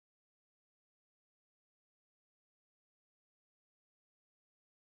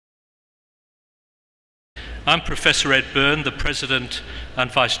I'm Professor Ed Byrne, the President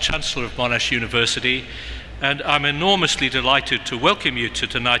and Vice-Chancellor of Monash University, and I'm enormously delighted to welcome you to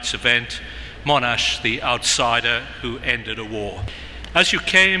tonight's event, Monash, the Outsider Who Ended a War. As you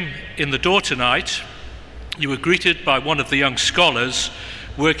came in the door tonight, you were greeted by one of the young scholars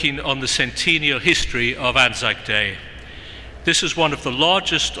working on the centennial history of Anzac Day. This is one of the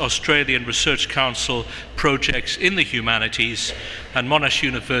largest Australian Research Council projects in the humanities, and Monash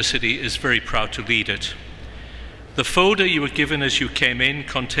University is very proud to lead it. The folder you were given as you came in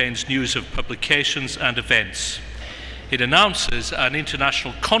contains news of publications and events. It announces an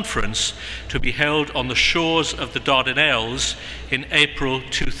international conference to be held on the shores of the Dardanelles in April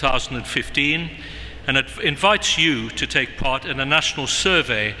 2015, and it invites you to take part in a national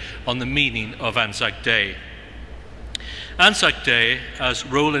survey on the meaning of Anzac Day. Anzac Day, as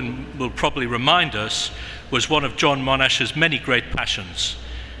Roland will probably remind us, was one of John Monash's many great passions.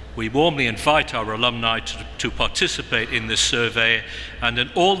 We warmly invite our alumni to participate in this survey and in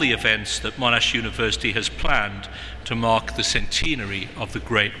all the events that Monash University has planned to mark the centenary of the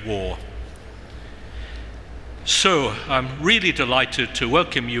Great War. So, I'm really delighted to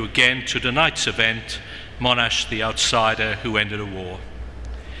welcome you again to tonight's event, Monash, the Outsider Who Ended a War.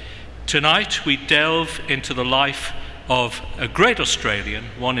 Tonight, we delve into the life of a great Australian,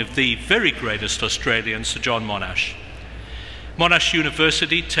 one of the very greatest Australians, Sir John Monash. Monash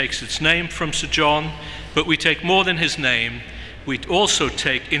University takes its name from Sir John, but we take more than his name, we also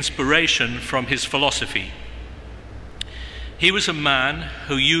take inspiration from his philosophy. He was a man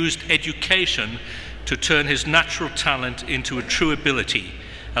who used education to turn his natural talent into a true ability,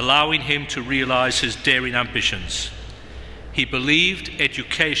 allowing him to realize his daring ambitions. He believed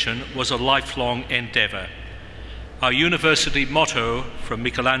education was a lifelong endeavor. Our university motto from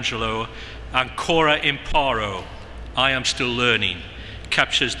Michelangelo, Ancora imparo, I am still learning,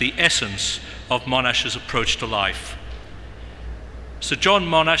 captures the essence of Monash's approach to life. Sir John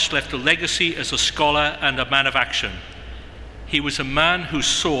Monash left a legacy as a scholar and a man of action. He was a man who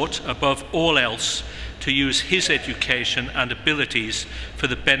sought, above all else, to use his education and abilities for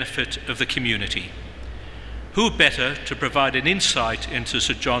the benefit of the community. Who better to provide an insight into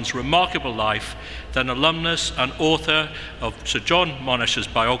Sir John's remarkable life than alumnus and author of Sir John Monash's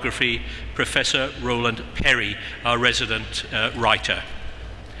biography, Professor Roland Perry, our resident writer.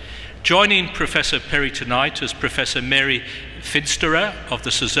 Joining Professor Perry tonight is Professor Mary Finsterer of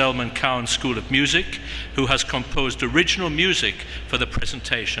the Sir Zelman Cowen School of Music, who has composed original music for the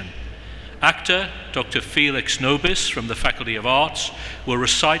presentation. Actor Dr Felix Nobis from the Faculty of Arts will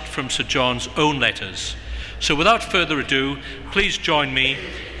recite from Sir John's own letters. So without further ado, please join me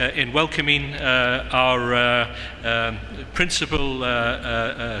in welcoming our principal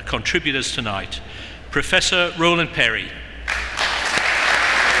contributors tonight. Professor Roland Perry.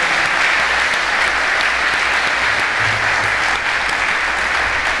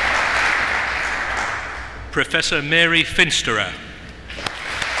 Professor Mary Finsterer.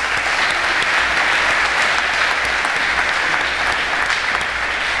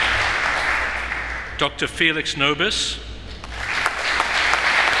 Dr Felix Nobis.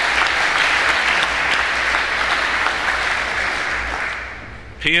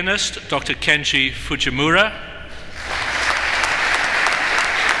 Pianist Dr Kenji Fujimura.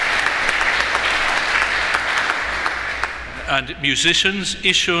 And musicians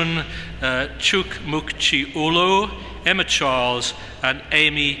Ishun Chukmukchi-Ulu, Emma Charles, and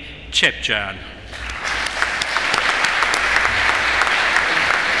Amy Chepjan.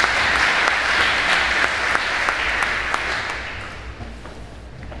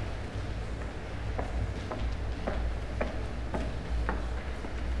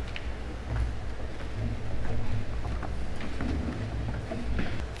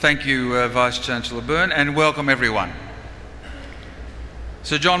 Thank you, Vice-Chancellor Byrne, and welcome everyone.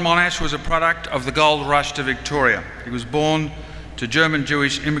 Sir John Monash was a product of the gold rush to Victoria. He was born to German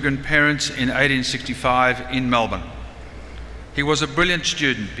Jewish immigrant parents in 1865 in Melbourne. He was a brilliant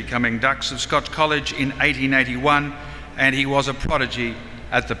student, becoming Dux of Scotch College in 1881, and he was a prodigy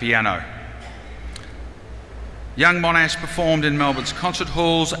at the piano. Young Monash performed in Melbourne's concert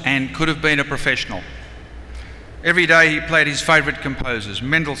halls and could have been a professional. Every day he played his favourite composers,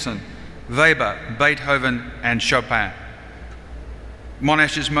 Mendelssohn, Weber, Beethoven and Chopin.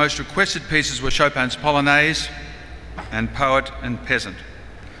 Monash's most requested pieces were Chopin's Polonaise and Poet and Peasant.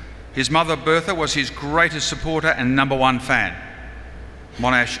 His mother Bertha was his greatest supporter and #1 fan.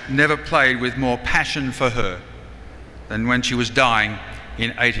 Monash never played with more passion for her than when she was dying in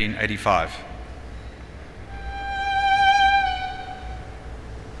 1885.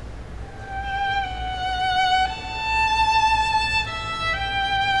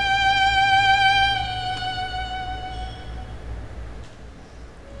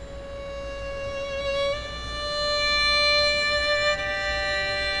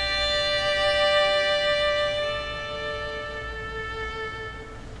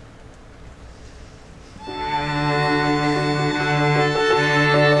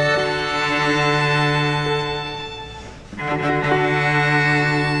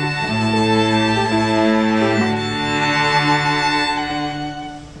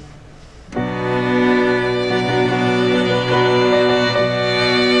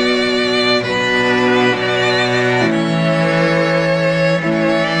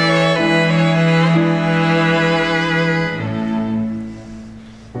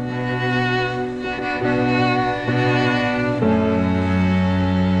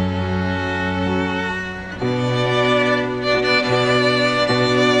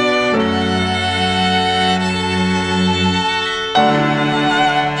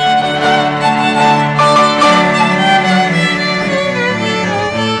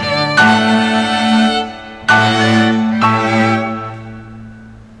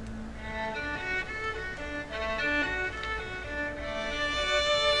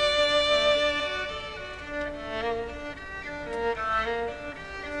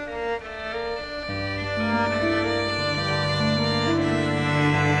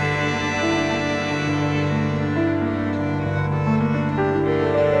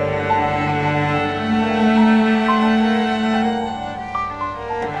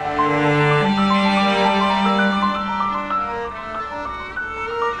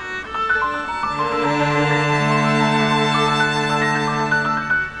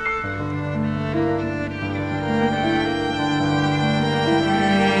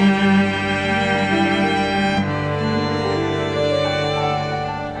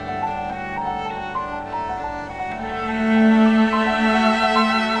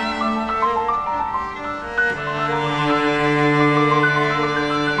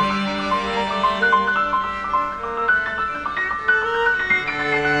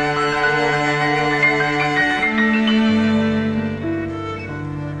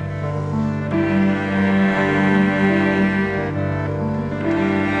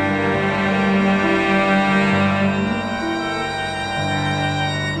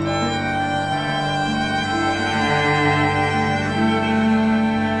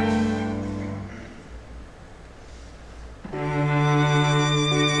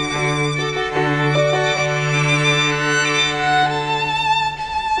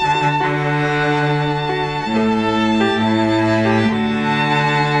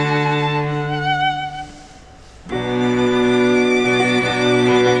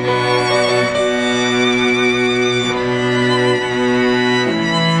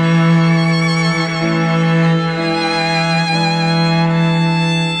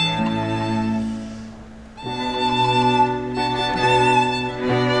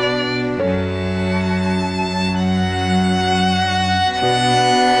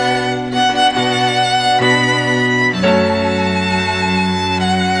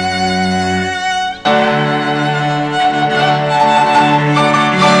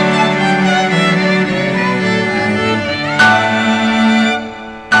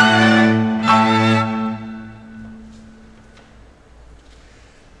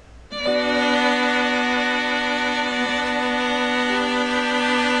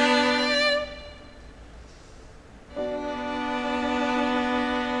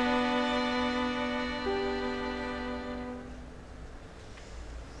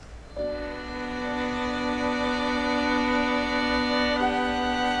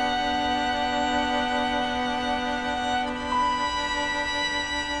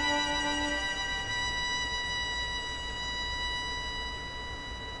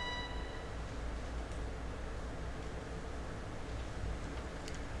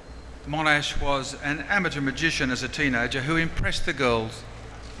 Monash was an amateur magician as a teenager who impressed the girls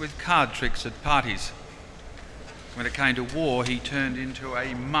with card tricks at parties. When it came to war, he turned into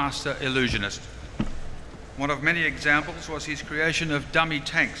a master illusionist. One of many examples was his creation of dummy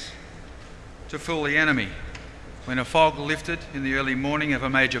tanks to fool the enemy. When a fog lifted in the early morning of a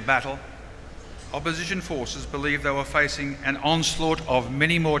major battle, opposition forces believed they were facing an onslaught of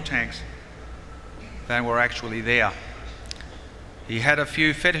many more tanks than were actually there. He had a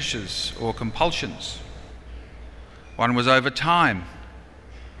few fetishes or compulsions. One was over time.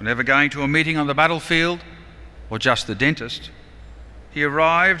 Whenever going to a meeting on the battlefield or just the dentist, he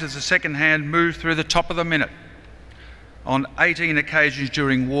arrived as the second hand moved through the top of the minute. On 18 occasions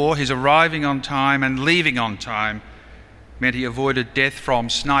during war, his arriving on time and leaving on time meant he avoided death from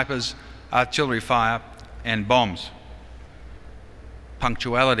snipers, artillery fire and bombs.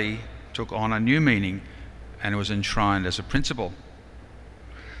 Punctuality took on a new meaning and was enshrined as a principle.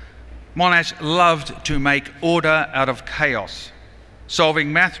 Monash loved to make order out of chaos.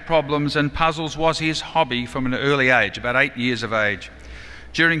 Solving math problems and puzzles was his hobby from an early age, about 8 years of age.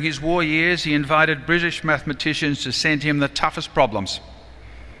 During his war years, he invited British mathematicians to send him the toughest problems.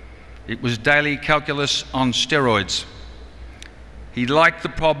 It was daily calculus on steroids. He liked the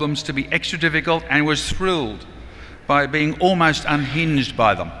problems to be extra difficult and was thrilled by being almost unhinged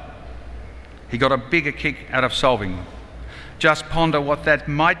by them. He got a bigger kick out of solving them. Just ponder what that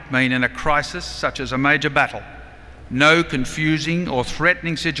might mean in a crisis such as a major battle. No confusing or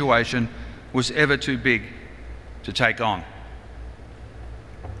threatening situation was ever too big to take on.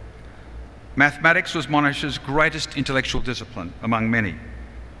 Mathematics was Monash's greatest intellectual discipline among many.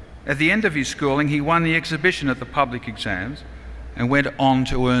 At the end of his schooling, he won the exhibition at the public exams and went on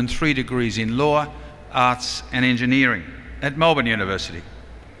to earn 3 degrees in law, arts and engineering at Melbourne University.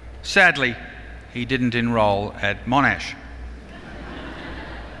 Sadly, he didn't enrol at Monash.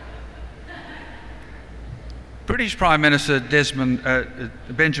 British Prime Minister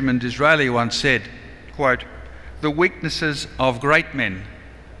Benjamin Disraeli once said, quote, "The weaknesses of great men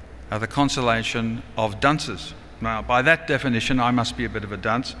are the consolation of dunces." Now, by that definition, I must be a bit of a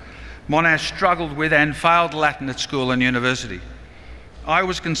dunce. Monash struggled with and failed Latin at school and university. I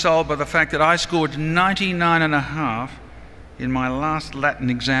was consoled by the fact that I scored 99.5 in my last Latin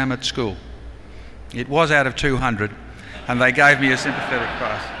exam at school. It was out of 200, and they gave me a sympathetic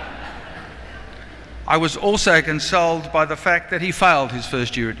price. I was also consoled by the fact that he failed his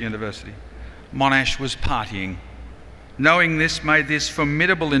first year at university. Monash was partying. Knowing this made this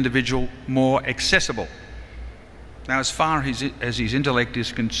formidable individual more accessible. Now, as far as his intellect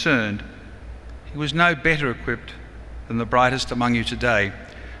is concerned, he was no better equipped than the brightest among you today.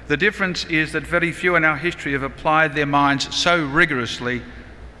 The difference is that very few in our history have applied their minds so rigorously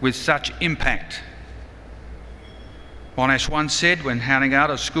with such impact. Monash once said, when handing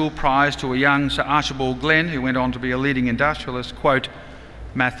out a school prize to a young Sir Archibald Glenn, who went on to be a leading industrialist, quote,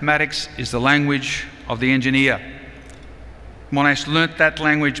 "Mathematics is the language of the engineer." Monash learnt that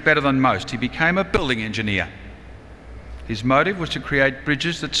language better than most. He became a building engineer. His motive was to create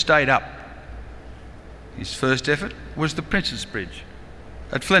bridges that stayed up. His first effort was the Prince's Bridge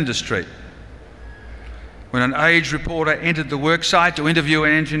at Flinders Street. When an Age reporter entered the worksite to interview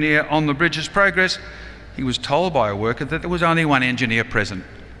an engineer on the bridge's progress, he was told by a worker that there was only one engineer present,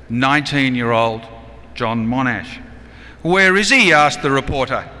 19-year-old John Monash. "Where is he?" asked the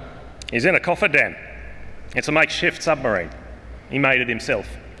reporter. "He's in a cofferdam. It's a makeshift submarine. He made it himself."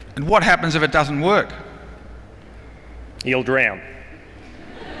 "And what happens if it doesn't work?" "He'll drown."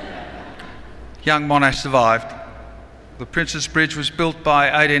 Young Monash survived. The Prince's Bridge was built by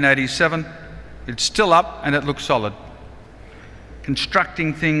 1887. It's still up and it looks solid.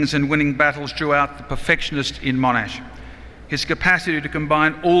 Constructing things and winning battles drew out the perfectionist in Monash. His capacity to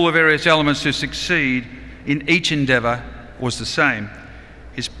combine all the various elements to succeed in each endeavour was the same.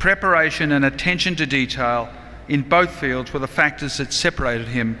 His preparation and attention to detail in both fields were the factors that separated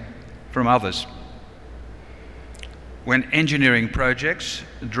him from others. When engineering projects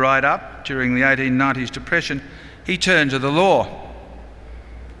dried up during the 1890s depression, he turned to the law.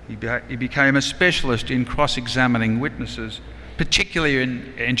 He became a specialist in cross-examining witnesses, particularly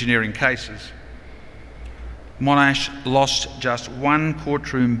in engineering cases. Monash lost just one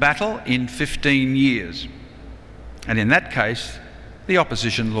courtroom battle in 15 years, and in that case, the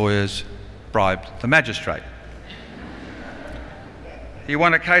opposition lawyers bribed the magistrate. He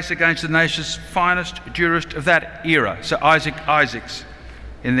won a case against the nation's finest jurist of that era, Sir Isaac Isaacs,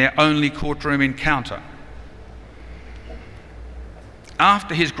 in their only courtroom encounter.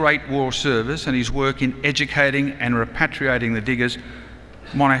 After his Great War service and his work in educating and repatriating the diggers,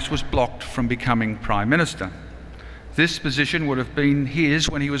 Monash was blocked from becoming Prime Minister. This position would have been his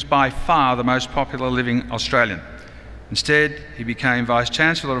when he was by far the most popular living Australian. Instead, he became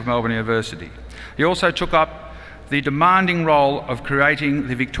Vice-Chancellor of Melbourne University. He also took up the demanding role of creating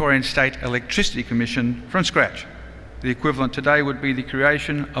the Victorian State Electricity Commission from scratch. The equivalent today would be the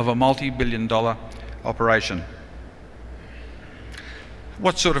creation of a multi-billion-dollar operation.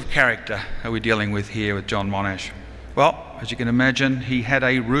 What sort of character are we dealing with here with John Monash? Well, as you can imagine, he had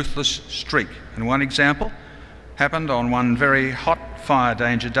a ruthless streak. And one example happened on one very hot fire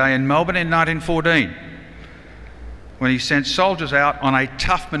danger day in Melbourne in 1914, when he sent soldiers out on a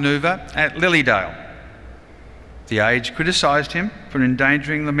tough manoeuvre at Lilydale. The aides criticised him for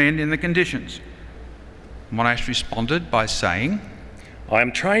endangering the men in the conditions. Monash responded by saying, "I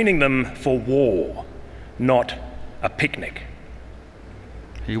am training them for war, not a picnic."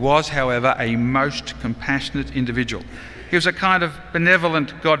 He was, however, a most compassionate individual. He was a kind of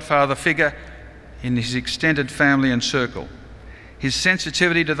benevolent godfather figure in his extended family and circle. His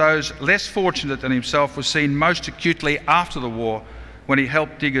sensitivity to those less fortunate than himself was seen most acutely after the war, when he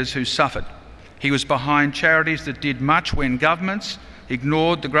helped diggers who suffered. He was behind charities that did much when governments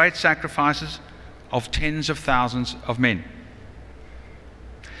ignored the great sacrifices of tens of thousands of men.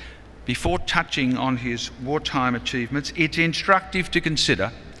 Before touching on his wartime achievements, it's instructive to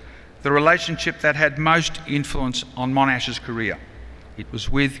consider the relationship that had most influence on Monash's career. It was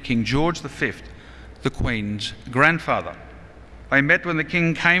with King George V, the Queen's grandfather. They met when the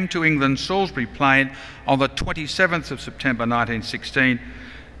King came to England's Salisbury Plain on the 27th of September 1916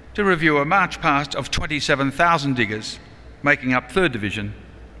 to review a march past of 27,000 diggers, making up 3rd Division,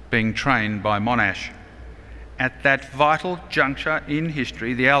 being trained by Monash. At that vital juncture in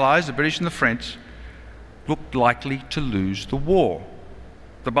history, the Allies, the British and the French, looked likely to lose the war.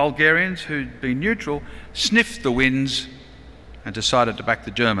 The Bulgarians, who'd been neutral, sniffed the winds and decided to back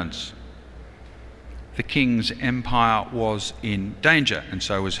the Germans. The King's empire was in danger, and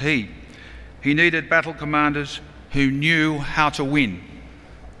so was he. He needed battle commanders who knew how to win.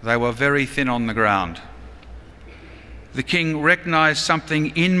 They were very thin on the ground. The King recognised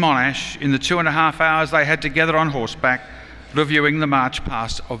something in Monash in the 2.5 hours they had together on horseback, reviewing the march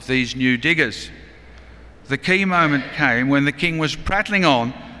past of these new diggers. The key moment came when the King was prattling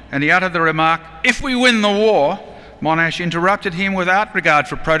on and he uttered the remark, "If we win the war," Monash interrupted him without regard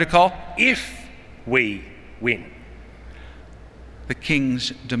for protocol, "If We win." The King's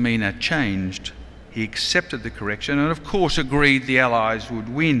demeanour changed. He accepted the correction and of course agreed the Allies would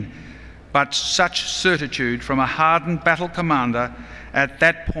win. But such certitude from a hardened battle commander at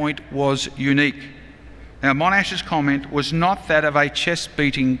that point was unique. Now, Monash's comment was not that of a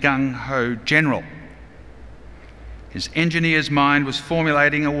chest-beating gung-ho general. His engineer's mind was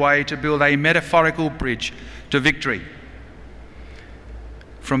formulating a way to build a metaphorical bridge to victory.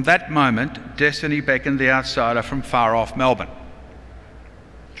 From that moment, destiny beckoned the outsider from far-off Melbourne.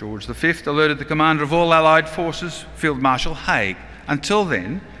 George V alerted the commander of all Allied forces, Field Marshal Haig. Until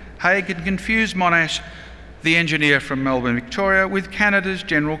then, Haig had confused Monash, the engineer from Melbourne, Victoria, with Canada's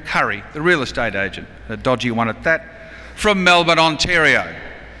General Curry, the real estate agent, a dodgy one at that, from Melbourne, Ontario.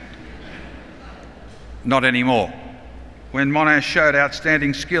 Not anymore. When Monash showed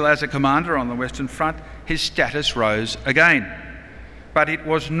outstanding skill as a commander on the Western Front, his status rose again. But it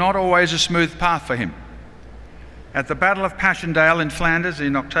was not always a smooth path for him. At the Battle of Passchendaele in Flanders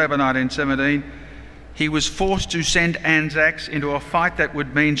in October 1917, he was forced to send Anzacs into a fight that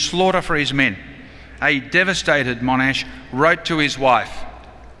would mean slaughter for his men. A devastated Monash wrote to his wife,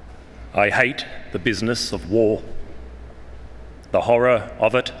 "I hate the business of war. The horror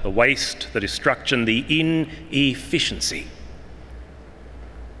of it, the waste, the destruction, the inefficiency.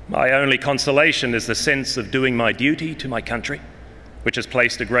 My only consolation is the sense of doing my duty to my country, which has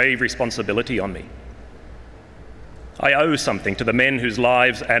placed a grave responsibility on me. I owe something to the men whose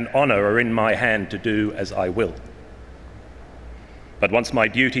lives and honour are in my hand to do as I will. But once my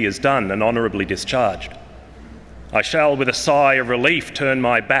duty is done and honourably discharged, I shall, with a sigh of relief, turn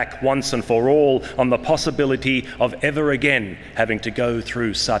my back once and for all on the possibility of ever again having to go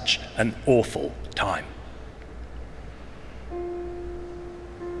through such an awful time."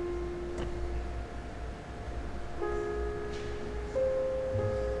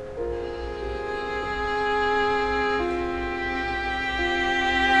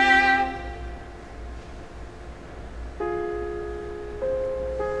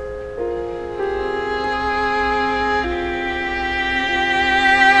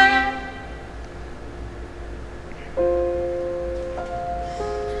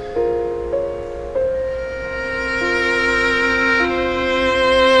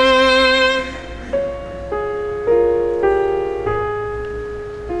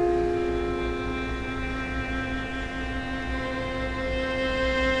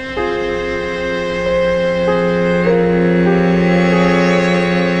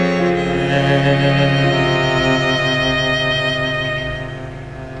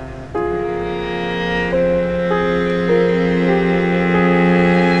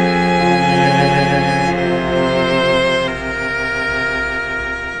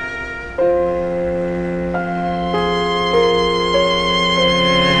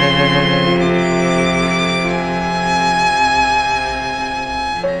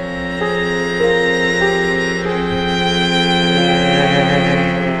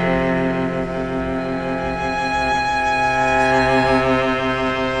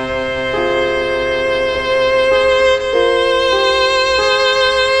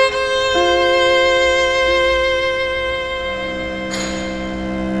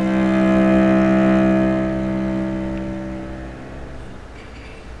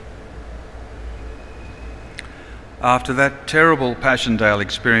 After that terrible Passchendaele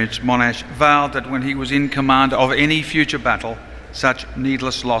experience, Monash vowed that when he was in command of any future battle, such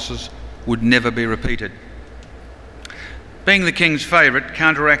needless losses would never be repeated. Being the King's favourite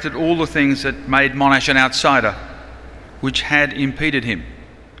counteracted all the things that made Monash an outsider, which had impeded him.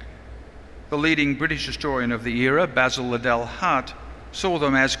 The leading British historian of the era, Basil Liddell Hart, saw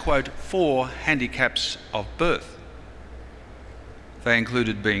them as, quote, 4 handicaps of birth. They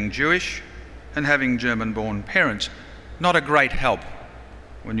included being Jewish and having German-born parents, not a great help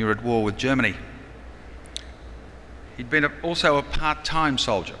when you're at war with Germany. He'd been also a part-time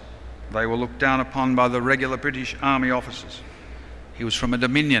soldier. They were looked down upon by the regular British Army officers. He was from a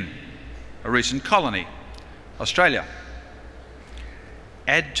dominion, a recent colony, Australia.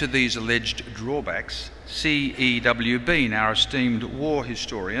 Add to these alleged drawbacks C.E.W. Bean, our esteemed war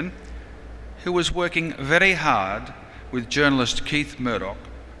historian, who was working very hard with journalist Keith Murdoch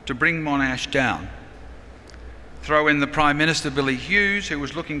to bring Monash down. Throw in the Prime Minister Billy Hughes, who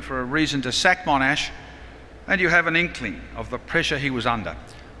was looking for a reason to sack Monash, and you have an inkling of the pressure he was under.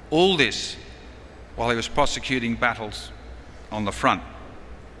 All this while he was prosecuting battles on the front.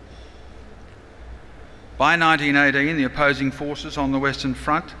 By 1918, the opposing forces on the Western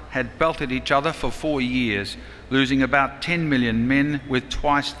Front had belted each other for 4 years, losing about 10 million men with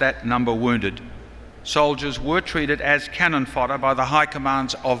twice that number wounded. Soldiers were treated as cannon fodder by the high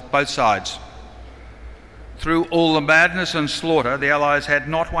commands of both sides. Through all the madness and slaughter, the Allies had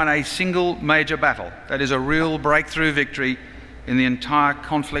not won a single major battle. That is a real breakthrough victory in the entire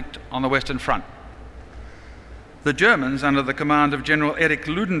conflict on the Western Front. The Germans, under the command of General Erich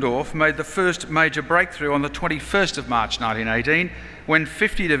Ludendorff, made the first major breakthrough on the 21st of March 1918, when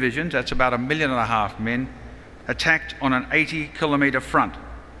 50 divisions, that's about 1.5 million men, attacked on an 80-kilometre front.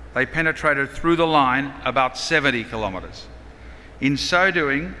 They penetrated through the line about 70 kilometres. In so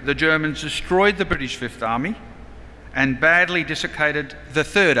doing, the Germans destroyed the British Fifth Army and badly dislocated the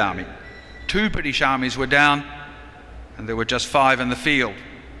Third Army. 2 British armies were down, and there were just 5 in the field.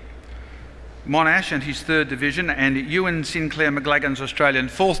 Monash and his 3rd Division and Ewan Sinclair McLagan's Australian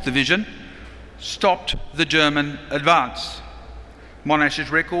 4th Division stopped the German advance.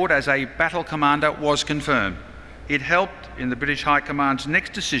 Monash's record as a battle commander was confirmed. It helped in the British High Command's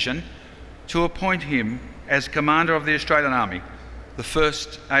next decision to appoint him as commander of the Australian Army, the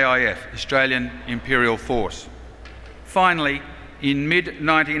 1st AIF, Australian Imperial Force. Finally, in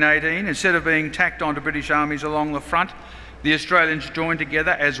mid-1918, instead of being tacked onto British armies along the front, the Australians joined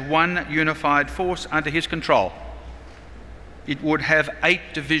together as one unified force under his control. It would have 8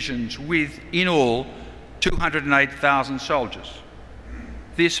 divisions with, in all, 208,000 soldiers.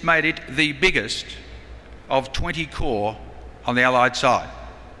 This made it the biggest of 20 corps on the Allied side.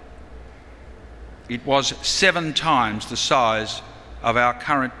 It was 7 times the size of our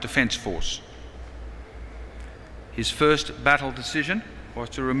current defence force. His first battle decision was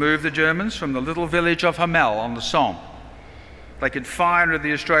to remove the Germans from the little village of Hamel on the Somme. They could fire into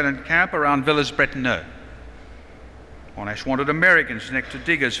the Australian camp around Villers-Bretonneux. Monash wanted Americans next to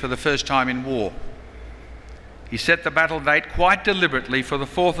diggers for the first time in war. He set the battle date quite deliberately for the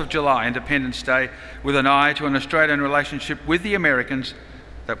 4th of July, Independence Day, with an eye to an Australian relationship with the Americans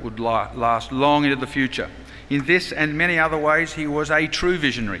that would last long into the future. In this and many other ways, he was a true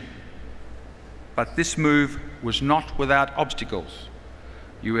visionary. But this move was not without obstacles.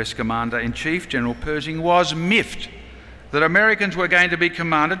 US Commander-in-Chief General Pershing was miffed that Americans were going to be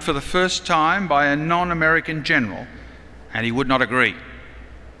commanded for the first time by a non-American general, and he would not agree.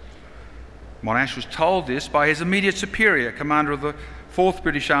 Monash was told this by his immediate superior, Commander of the 4th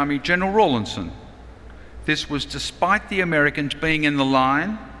British Army, General Rawlinson. This was despite the Americans being in the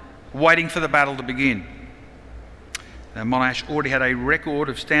line, waiting for the battle to begin. Now, Monash already had a record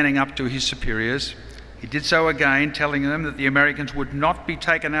of standing up to his superiors. He did so again, telling them that the Americans would not be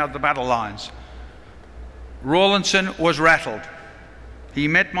taken out of the battle lines. Rawlinson was rattled. He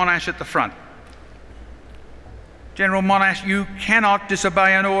met Monash at the front. General Monash, you cannot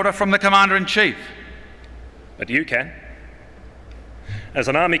disobey an order from the Commander-in-Chief. But you can. As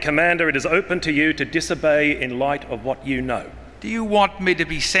an army commander, it is open to you to disobey in light of what you know. Do you want me to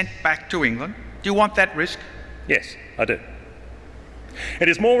be sent back to England? Do you want that risk? Yes, I do. It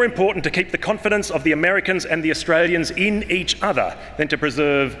is more important to keep the confidence of the Americans and the Australians in each other than to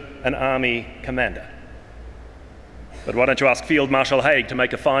preserve an army commander. But why don't you ask Field Marshal Haig to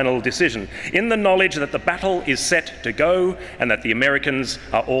make a final decision, in the knowledge that the battle is set to go and that the Americans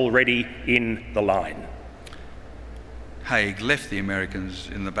are already in the line. Haig left the Americans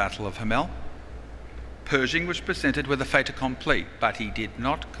in the Battle of Hamel. Pershing was presented with a fait accompli, but he did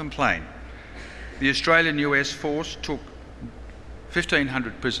not complain. The Australian US force took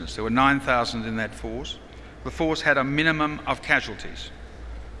 1,500 prisoners. There were 9,000 in that force. the force had a minimum of casualties.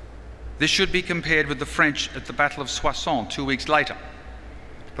 This should be compared with the French at the Battle of Soissons 2 weeks later.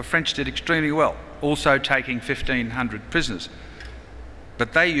 The French did extremely well, also taking 1,500 prisoners,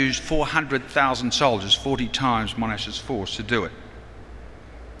 but they used 400,000 soldiers, 40 times Monash's force, to do it.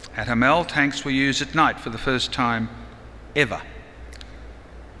 At Hamel, tanks were used at night for the first time ever.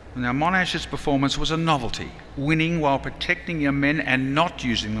 Now, Monash's performance was a novelty, winning while protecting your men and not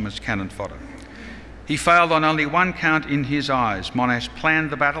using them as cannon fodder. He failed on only one count in his eyes. Monash planned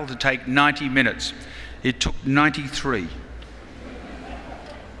the battle to take 90 minutes. It took 93.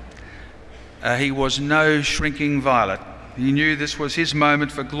 He was no shrinking violet. He knew this was his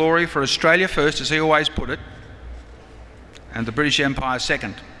moment for glory, for Australia first, as he always put it, and the British Empire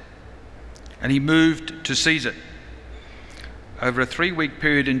second. And he moved to seize it. Over a 3-week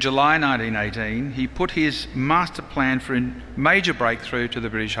period in July 1918, he put his master plan for a major breakthrough to the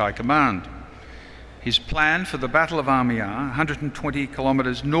British High Command. His plan for the Battle of Amiens, 120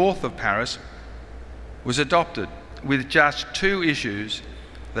 kilometres north of Paris, was adopted with just 2 issues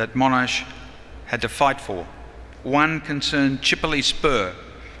that Monash had to fight for. One concerned Chipperley Spur,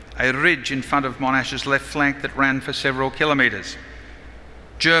 a ridge in front of Monash's left flank that ran for several kilometres.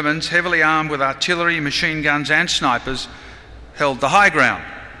 Germans, heavily armed with artillery, machine guns and snipers, held the high ground.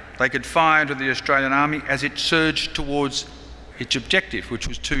 They could fire into the Australian army as it surged towards its objective, which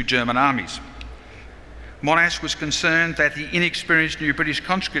was 2 German armies. Monash was concerned that the inexperienced new British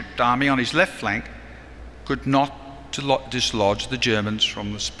conscript army on his left flank could not dislodge the Germans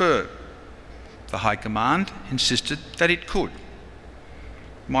from the spur. The High Command insisted that it could.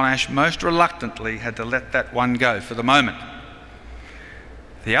 Monash most reluctantly had to let that one go for the moment.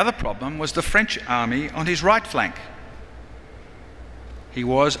 The other problem was the French army on his right flank. He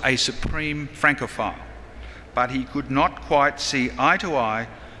was a supreme Francophile, but he could not quite see eye to eye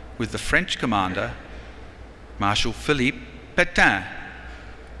with the French commander, Marshal Philippe Pétain.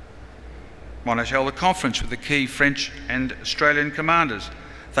 Monash held a conference with the key French and Australian commanders.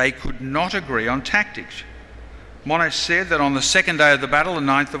 They could not agree on tactics. Monash said that on the second day of the battle, the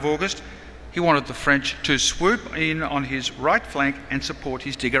 9th of August, he wanted the French to swoop in on his right flank and support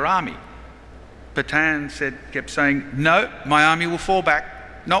his Digger army. Pétain kept saying, "No, my army will fall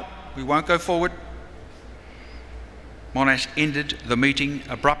back. No, we won't go forward." Monash ended the meeting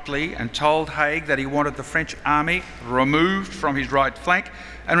abruptly and told Haig that he wanted the French army removed from his right flank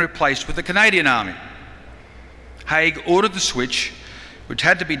and replaced with the Canadian army. Haig ordered the switch, which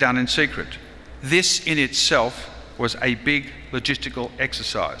had to be done in secret. This in itself was a big logistical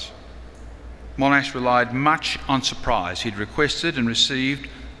exercise. Monash relied much on surprise. He'd requested and received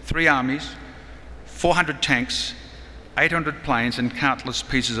 3 armies, 400 tanks, 800 planes and countless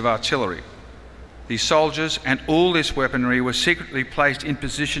pieces of artillery. These soldiers and all this weaponry were secretly placed in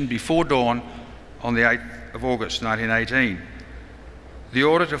position before dawn on the 8th of August 1918. The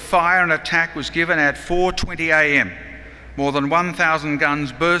order to fire and attack was given at 4:20 a.m. More than 1,000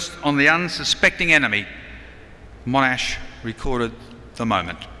 guns burst on the unsuspecting enemy. Monash recorded the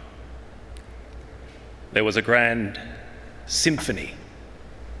moment. There was a grand symphony.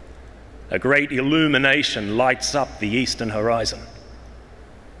 A great illumination lights up the eastern horizon.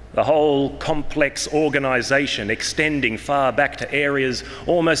 The whole complex organisation extending far back to areas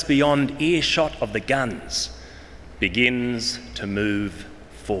almost beyond earshot of the guns begins to move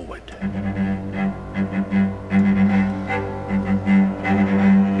forward.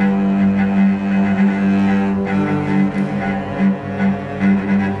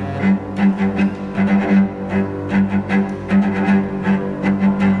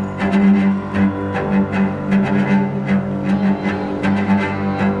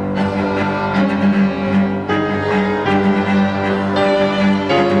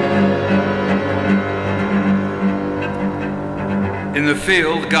 In the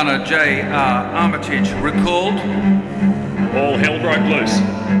field, gunner J.R. Armitage recalled, "All hell broke loose,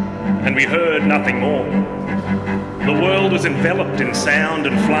 and we heard nothing more. The world was enveloped in sound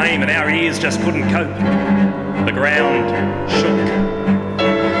and flame, and our ears just couldn't cope. The ground shook.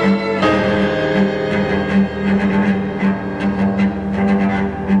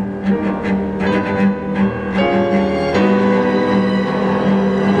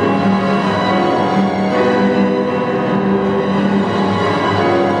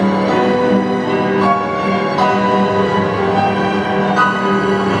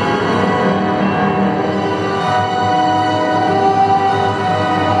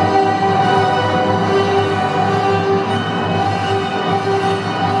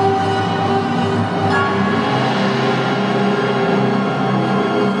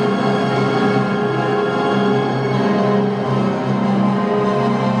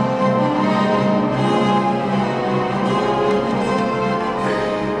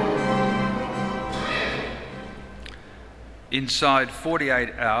 Inside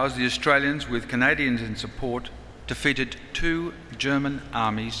 48 hours, the Australians, with Canadians in support, defeated 2 German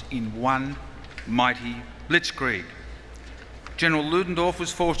armies in one mighty blitzkrieg. General Ludendorff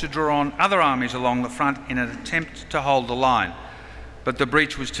was forced to draw on other armies along the front in an attempt to hold the line, but the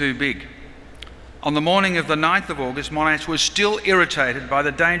breach was too big. On the morning of the 9th of August, Monash was still irritated by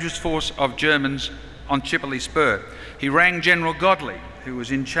the dangerous force of Germans on Chipperley Spur. He rang General Godley, who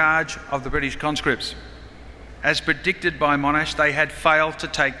was in charge of the British conscripts. As predicted by Monash, they had failed to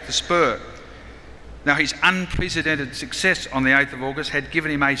take the spur. Now, his unprecedented success on the 8th of August had given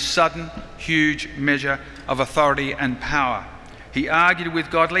him a sudden, huge measure of authority and power. He argued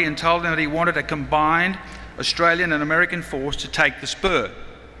with Godley and told him that he wanted a combined Australian and American force to take the spur.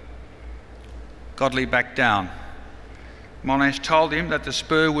 Godley backed down. Monash told him that the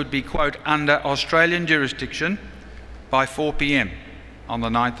spur would be, quote, under Australian jurisdiction by 4 p.m. on the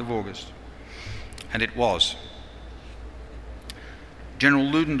 9th of August. And it was. General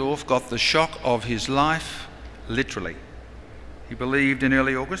Ludendorff got the shock of his life, literally. He believed in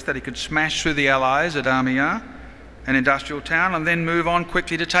early August that he could smash through the Allies at Amiens, an industrial town, and then move on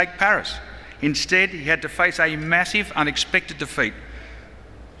quickly to take Paris. Instead, he had to face a massive, unexpected defeat.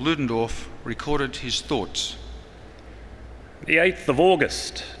 Ludendorff recorded his thoughts. The 8th of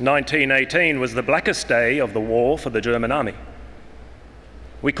August, 1918, was the blackest day of the war for the German army.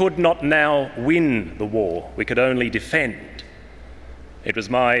 We could not now win the war, we could only defend. It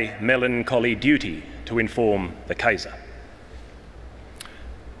was my melancholy duty to inform the Kaiser.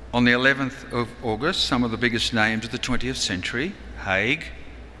 On the 11th of August, some of the biggest names of the 20th century, Haig,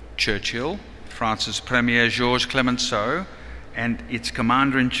 Churchill, France's Premier Georges Clemenceau, and its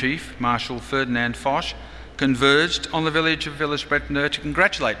Commander-in-Chief, Marshal Ferdinand Foch, converged on the village of Villers-Bretonneux to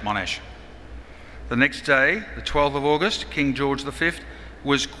congratulate Monash. The next day, the 12th of August, King George V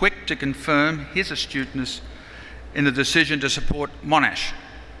was quick to confirm his astuteness in the decision to support Monash.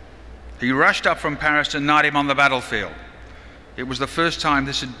 He rushed up from Paris to knight him on the battlefield. It was the first time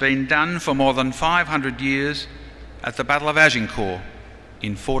this had been done for more than 500 years at the Battle of Agincourt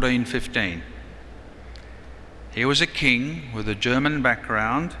in 1415. He was a king with a German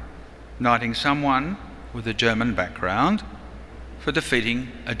background, knighting someone with a German background for defeating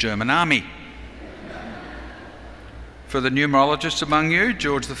a German army. For the numerologists among you,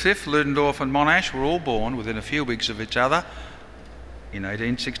 George V, Ludendorff and Monash were all born within a few weeks of each other in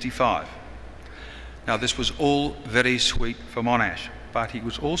 1865. Now, this was all very sweet for Monash, but he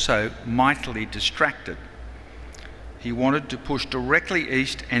was also mightily distracted. He wanted to push directly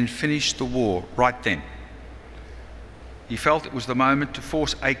east and finish the war right then. He felt it was the moment to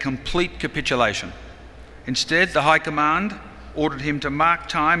force a complete capitulation. Instead, the High Command ordered him to mark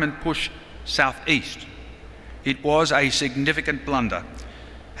time and push southeast. It was a significant blunder.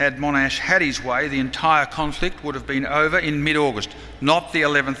 Had Monash had his way, the entire conflict would have been over in mid-August, not the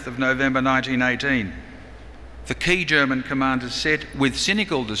 11th of November 1918. The key German commanders said, with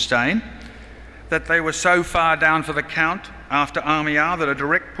cynical disdain, that they were so far down for the count after Amiens that a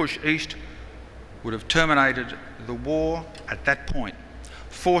direct push east would have terminated the war at that point.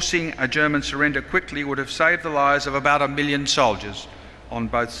 Forcing a German surrender quickly would have saved the lives of about 1 million soldiers on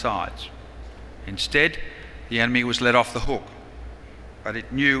both sides. Instead, the enemy was let off the hook, but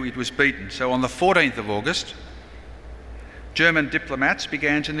it knew it was beaten. So on the 14th of August, German diplomats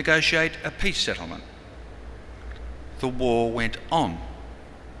began to negotiate a peace settlement. The war went on.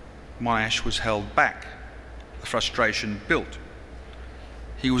 Monash was held back. The frustration built.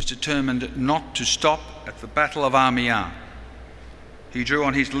 He was determined not to stop at the Battle of Amiens. He drew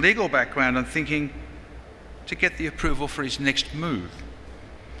on his legal background and thinking to get the approval for his next move.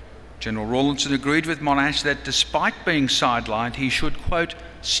 General Rawlinson agreed with Monash that despite being sidelined, he should, quote,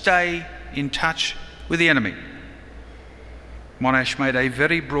 stay in touch with the enemy. Monash made a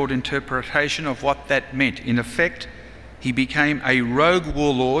very broad interpretation of what that meant. In effect, he became a rogue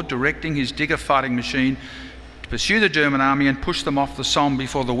warlord directing his digger fighting machine to pursue the German army and push them off the Somme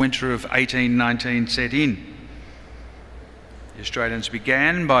before the winter of 1819 set in. The Australians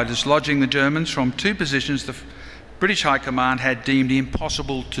began by dislodging the Germans from 2 positions the British High Command had deemed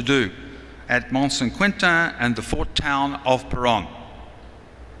impossible to do, at Mont-Saint-Quentin and the fort town of Peronne.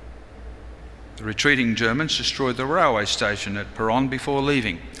 The retreating Germans destroyed the railway station at Peronne before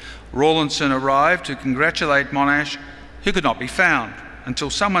leaving. Rawlinson arrived to congratulate Monash, who could not be found, until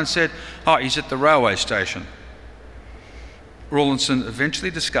someone said, "Oh, he's at the railway station." Rawlinson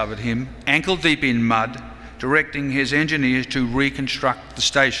eventually discovered him, ankle-deep in mud, directing his engineers to reconstruct the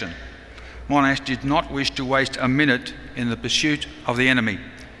station. Monash did not wish to waste a minute in the pursuit of the enemy.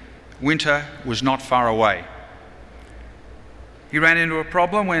 Winter was not far away. He ran into a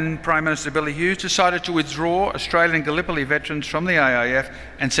problem when Prime Minister Billy Hughes decided to withdraw Australian Gallipoli veterans from the AIF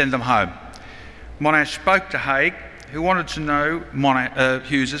and send them home. Monash spoke to Haig, who wanted to know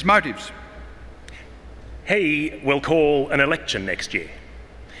Hughes's motives. He will call an election next year.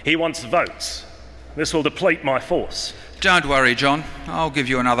 He wants votes. This will deplete my force. Don't worry, John. I'll give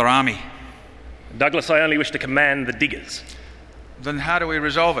you another army. Douglas, I only wish to command the diggers. Then how do we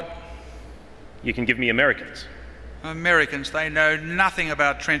resolve it? You can give me Americans. Americans, they know nothing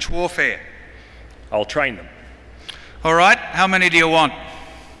about trench warfare. I'll train them. All right, how many do you want?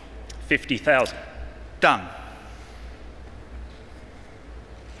 50,000. Done.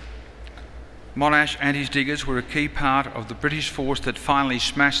 Monash and his diggers were a key part of the British force that finally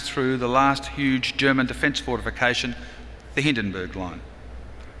smashed through the last huge German defence fortification, the Hindenburg Line.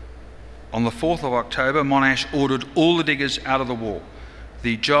 On the 4th of October, Monash ordered all the diggers out of the war.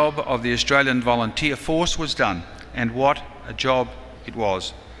 The job of the Australian Volunteer Force was done, and what a job it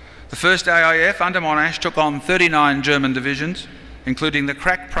was. The 1st AIF under Monash took on 39 German divisions, including the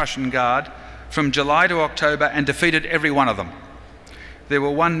crack Prussian Guard, from July to October, and defeated every one of them. There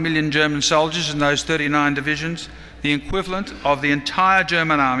were 1 million German soldiers in those 39 divisions, the equivalent of the entire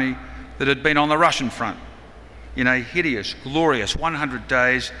German army that had been on the Russian front. In a hideous, glorious 100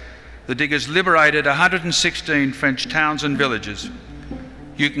 days, the diggers liberated 116 French towns and villages.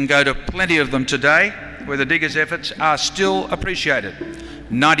 You can go to plenty of them today, where the diggers' efforts are still appreciated,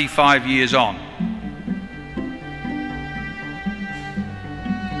 95 years on.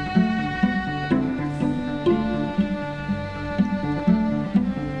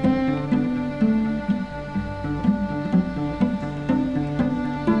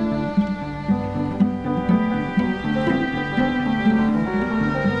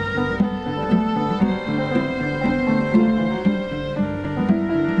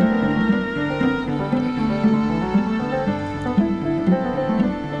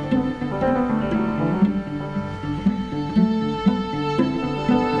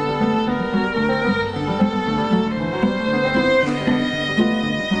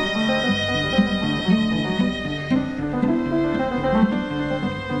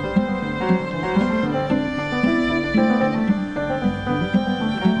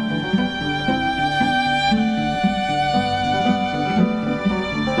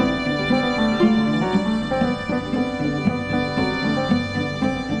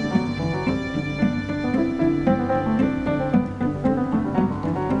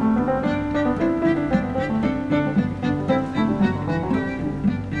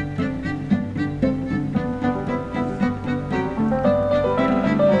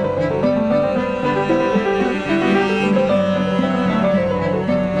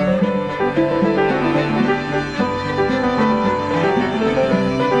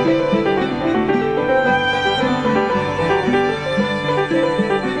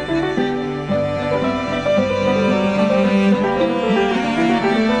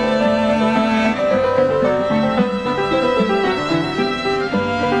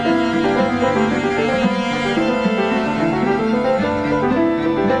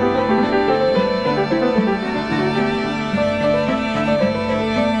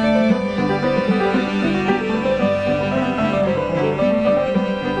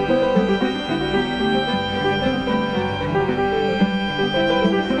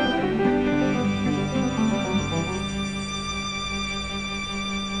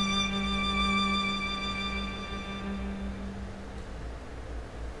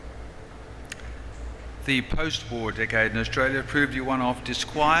 The post-war decade in Australia proved you one of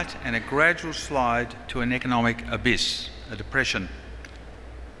disquiet and a gradual slide to an economic abyss, a depression.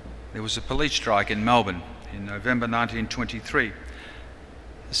 There was a police strike in Melbourne in November 1923.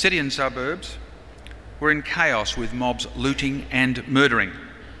 The city and suburbs were in chaos, with mobs looting and murdering.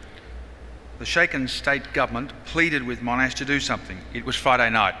 The shaken state government pleaded with Monash to do something. It was Friday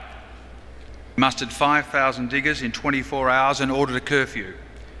night. Mustered 5,000 diggers in 24 hours and ordered a curfew.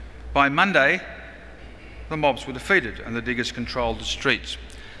 By Monday, the mobs were defeated and the diggers controlled the streets.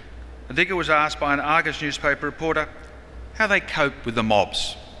 A digger was asked by an Argus newspaper reporter how they coped with the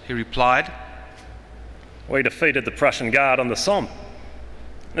mobs. He replied, "We defeated the Prussian Guard on the Somme.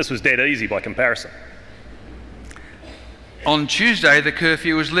 This was dead easy by comparison." On Tuesday, the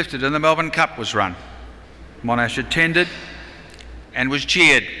curfew was lifted and the Melbourne Cup was run. Monash attended and was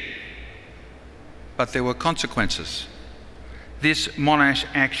cheered, but there were consequences. This Monash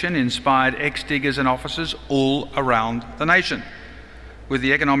action inspired ex-diggers and officers all around the nation. With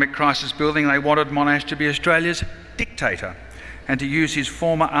the economic crisis building, they wanted Monash to be Australia's dictator and to use his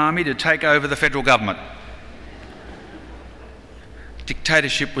former army to take over the federal government.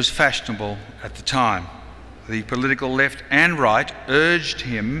 Dictatorship was fashionable at the time. The political left and right urged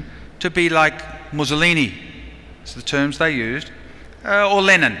him to be like Mussolini, that's the terms they used, or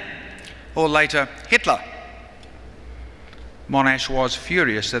Lenin, or later Hitler. Monash was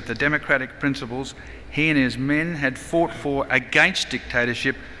furious that the democratic principles he and his men had fought for against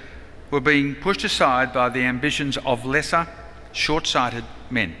dictatorship were being pushed aside by the ambitions of lesser, short-sighted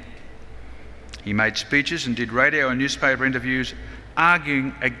men. He made speeches and did radio and newspaper interviews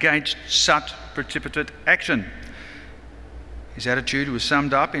arguing against such precipitate action. His attitude was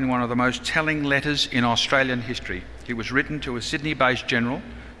summed up in one of the most telling letters in Australian history. It was written to a Sydney-based general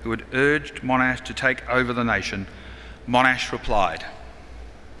who had urged Monash to take over the nation. Monash replied,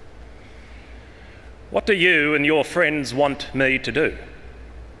 "What do you and your friends want me to do?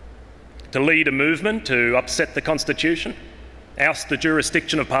 To lead a movement to upset the Constitution, oust the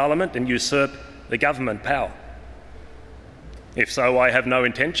jurisdiction of Parliament and usurp the government power? If so, I have no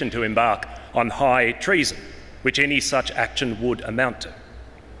intention to embark on high treason, which any such action would amount to.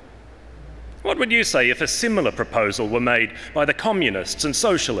 What would you say if a similar proposal were made by the communists and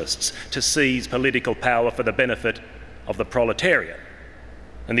socialists to seize political power for the benefit of the proletariat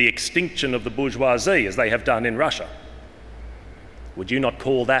and the extinction of the bourgeoisie, as they have done in Russia? Would you not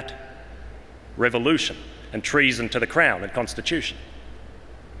call that revolution and treason to the Crown and Constitution?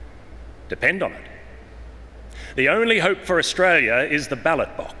 Depend on it. The only hope for Australia is the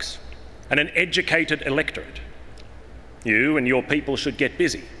ballot box and an educated electorate. You and your people should get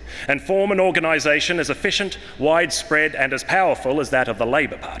busy and form an organisation as efficient, widespread and as powerful as that of the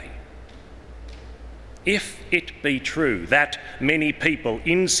Labor Party. If it be true that many people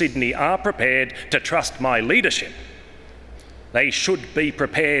in Sydney are prepared to trust my leadership, they should be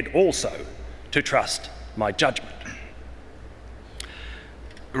prepared also to trust my judgment."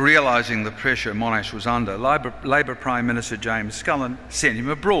 Realising the pressure Monash was under, Labor Prime Minister James Scullin sent him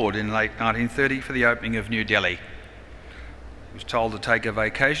abroad in late 1930 for the opening of New Delhi. He was told to take a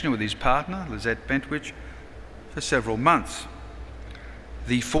vacation with his partner, Lizette Bentwich, for several months.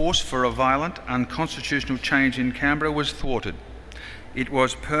 The force for a violent, unconstitutional change in Canberra was thwarted. It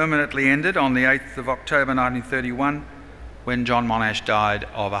was permanently ended on the 8th of October 1931 when John Monash died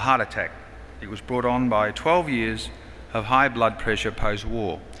of a heart attack. It was brought on by 12 years of high blood pressure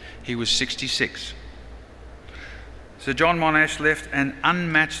post-war. He was 66. Sir John Monash left an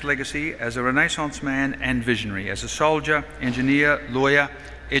unmatched legacy as a Renaissance man and visionary, as a soldier, engineer, lawyer,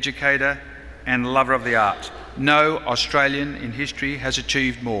 educator and lover of the arts. No Australian in history has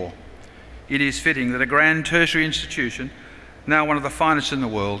achieved more. It is fitting that a grand tertiary institution, now one of the finest in the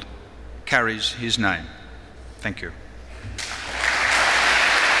world, carries his name. Thank you.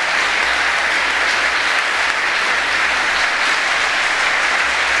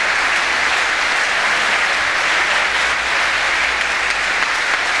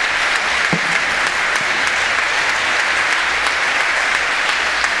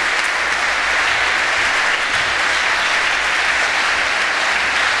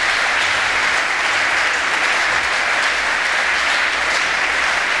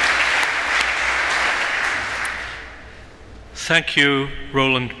 Thank you,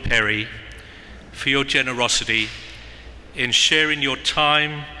 Roland Perry, for your generosity in sharing your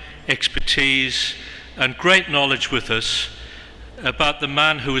time, expertise, and great knowledge with us about the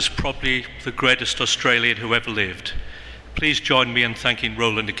man who is probably the greatest Australian who ever lived. Please join me in thanking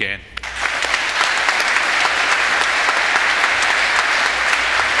Roland again.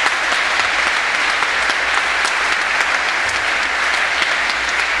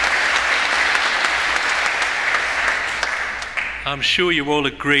 I'm sure you all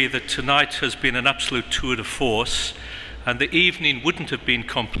agree that tonight has been an absolute tour de force, and the evening wouldn't have been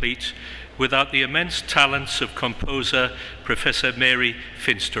complete without the immense talents of composer Professor Mary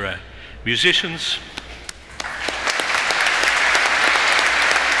Finsterer. Musicians,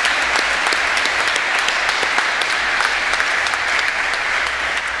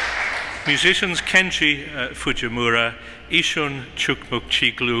 Kenji Fujimura, Ishun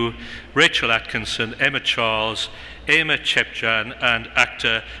Chukmukchiglu, Rachel Atkinson, Emma Charles, Emma Chepjan, and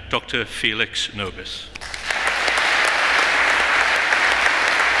actor Dr Felix Nobis.